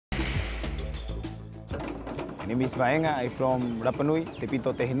name is Vaenga. I'm from Rapa Nui,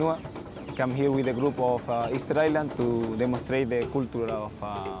 Tepito Tehenua. Come here with a group of Easter Island to demonstrate the culture of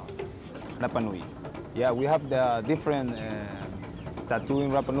Rapa Nui. Yeah, we have the different tattoo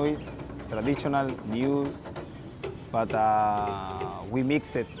in Rapa Nui, traditional, new, but we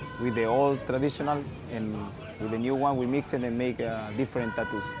mix it with the old traditional, and with the new one we mix it and make different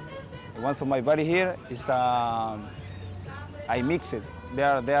tattoos. The ones on my body here is I mix it. They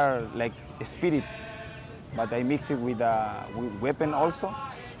are like a spirit, but I mix it with a weapon also.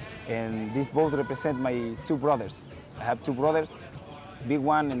 And these both represent my two brothers. I have two brothers, big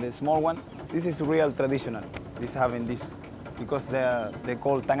one and the small one. This is real traditional. This having this because they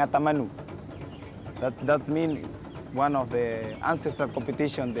call Tangata Manu. That means one of the ancestral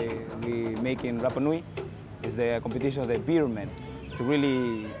competition we make in Rapa Nui is the competition of the beer men. It's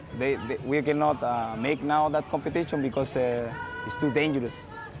really we cannot make now that competition because it's too dangerous.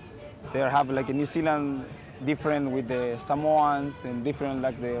 They have like a New Zealand different with the Samoans and different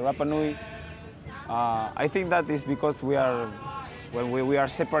like the Rapa Nui. I think that is because when we are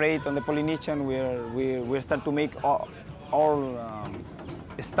separate on the Polynesian, we start to make all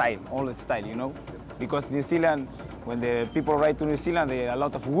style, you know. Because New Zealand, when the people ride to New Zealand, they a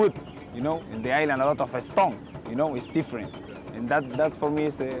lot of wood, you know. In the island, a lot of stone, you know. It's different, and that's for me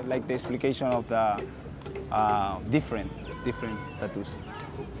is like the explication of the different tattoos.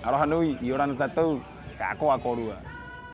 Aroha nui, i ora na tatou, ka koa korua.